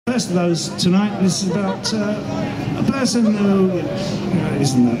Best of those tonight. This is about a person who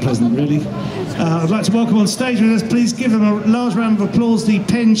isn't that pleasant, really. I'd like to welcome on stage with us. Please give them a large round of applause, the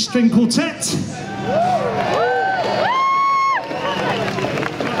Penn String Quartet.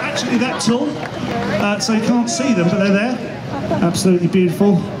 Actually that tall, so you can't see them, but they're there. Absolutely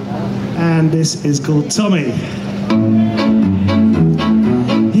beautiful. And this is called Tommy.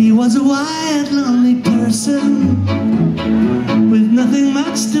 He was a white, lonely person with nothing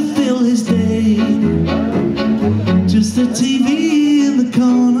much to fill his day. Just a TV in the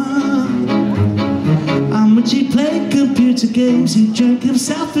corner on which he played computer games. He drank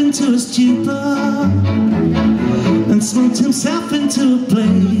himself into a stupor and smoked himself into a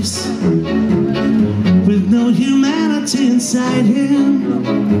place with no humanity inside him,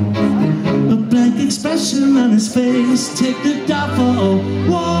 a blank expression on his face. Take the dog for a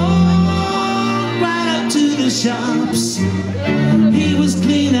walk right up to the shops. He was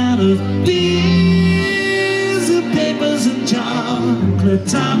clean out of bills and papers and chocolate.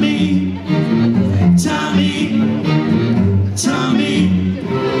 Tommy, Tommy, Tommy.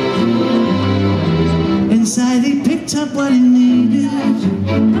 Inside he picked up what he needed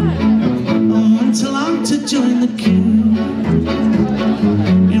and went along to join the queue.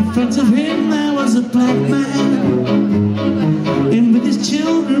 In front of him there was a black man, and with his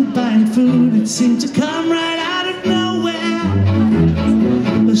children buying food. It seemed to come right out of nowhere,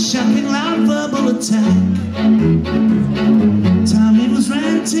 a shocking loud verbal attack. Tommy was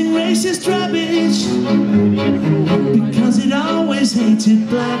ranting racist rubbish because he'd always hated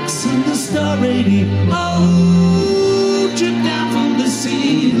blacks. In the store radio, dripped down from the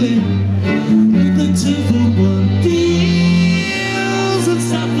ceiling with the 2-for-1 deals and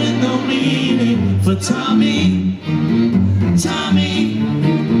stuff with no meaning. For Tommy, Tommy,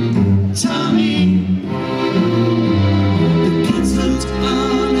 Tommy. The kids looked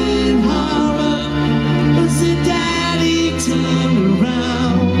on in horror as their daddy turned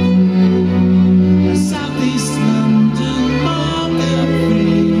around. A Southeast London market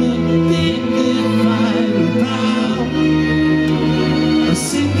Freeman dignified and proud. A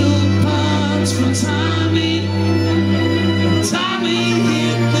single punch for Tommy, and Tommy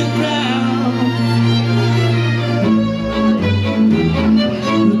hit the ground.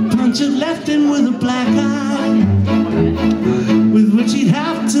 The punch had left him with a black eye, with which he'd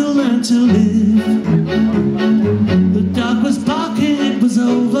have to learn to live.